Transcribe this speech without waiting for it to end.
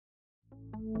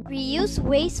We use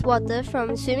wastewater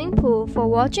from a swimming pool for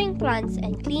watering plants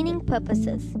and cleaning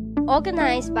purposes,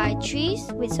 organized by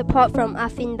TrEES with support from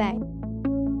Affin Bank.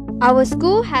 Our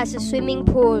school has a swimming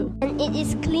pool and it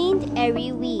is cleaned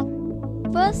every week.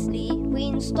 Firstly, we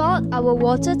installed our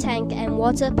water tank and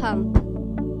water pump.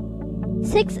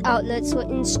 6 outlets were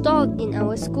installed in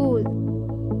our school.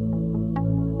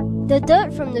 The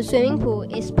dirt from the swimming pool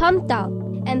is pumped out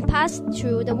and passed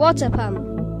through the water pump.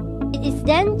 It is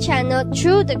then channeled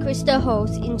through the crystal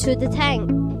holes into the tank.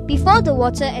 Before the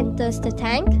water enters the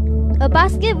tank, a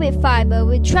basket with fiber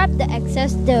will trap the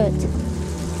excess dirt.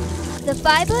 The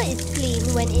fiber is clean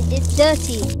when it is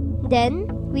dirty. Then,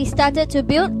 we started to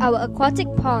build our aquatic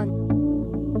pond.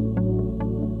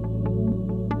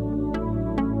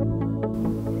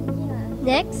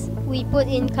 Next, we put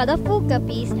in colorful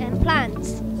guppies and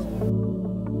plants.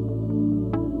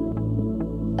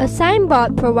 A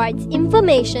signboard provides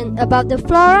information about the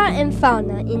flora and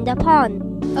fauna in the pond.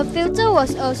 A filter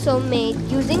was also made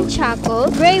using charcoal,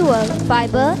 grey wool,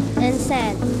 fiber, and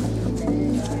sand.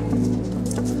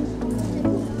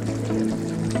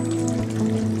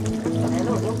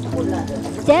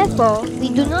 Therefore, we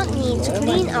do not need to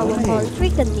clean our pond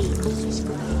frequently.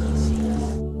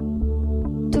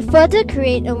 To further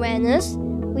create awareness,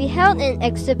 we held an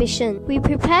exhibition. We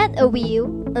prepared a wheel,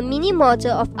 a mini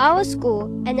model of our school,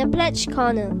 and a pledge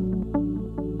corner.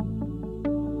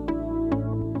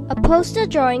 A poster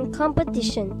drawing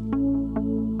competition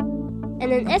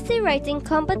and an essay writing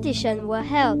competition were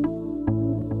held.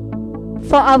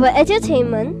 For our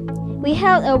entertainment, we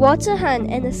held a water hunt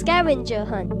and a scavenger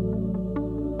hunt.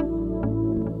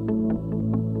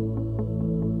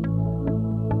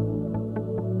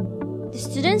 The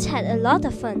students had a lot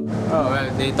of fun.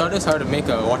 They taught us how to make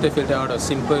a water filter out of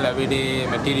simple everyday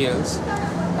materials,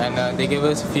 and they gave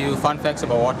us a few fun facts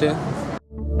about water.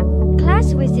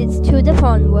 Class visits to the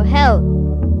pond were held,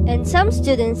 and some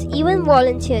students even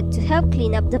volunteered to help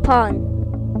clean up the pond.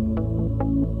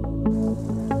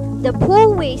 The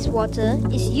pool wastewater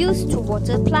is used to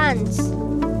water plants.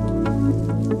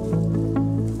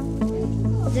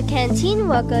 The canteen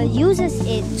worker uses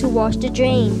it to wash the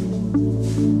drain.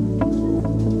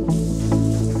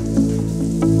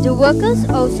 The workers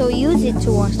also use it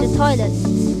to wash the toilets.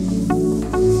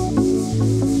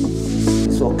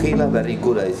 It's okay lah, very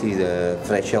good. I see the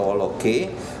fresher all okay.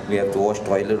 We have to wash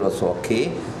toilet also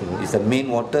okay. It's the main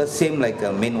water, same like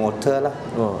the main water lah.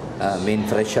 Main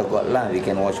fresher got lah. We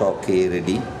can wash okay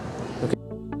already.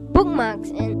 Bookmarks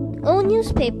and old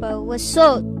newspaper was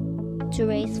sold to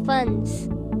raise funds.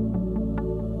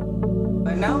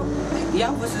 Now,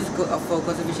 Young Voices for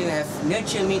Conservation have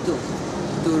nurtured me to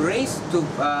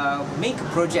make a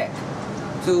project,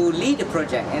 to lead a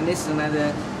project, and this is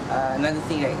another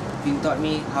thing that been taught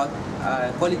me how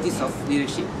qualities of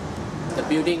leadership. The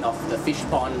building of the fish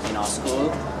pond in our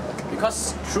school,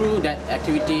 because through that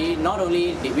activity not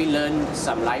only did we learn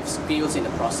some life skills in the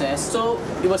process, so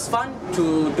it was fun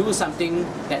to do something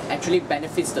that actually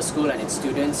benefits the school and its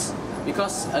students,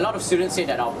 because a lot of students say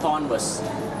that our pond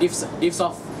gives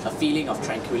off a feeling of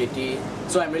tranquility.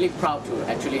 So I'm really proud to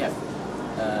actually have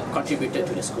contributed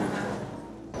to the school.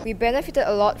 We benefited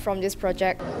a lot from this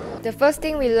project. The first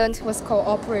thing we learned was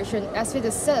cooperation, as we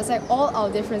had to set aside all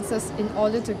our differences in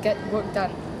order to get work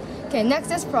done. Okay, next,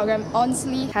 this program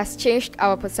honestly has changed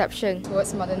our perception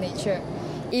towards Mother Nature.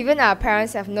 Even our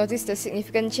parents have noticed the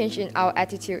significant change in our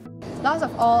attitude. Last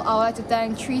of all, I would like to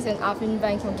thank TrEES and Affin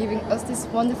Bank for giving us this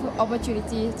wonderful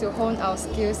opportunity to hone our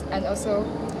skills and also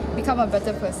become a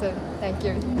better person. Thank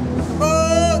you.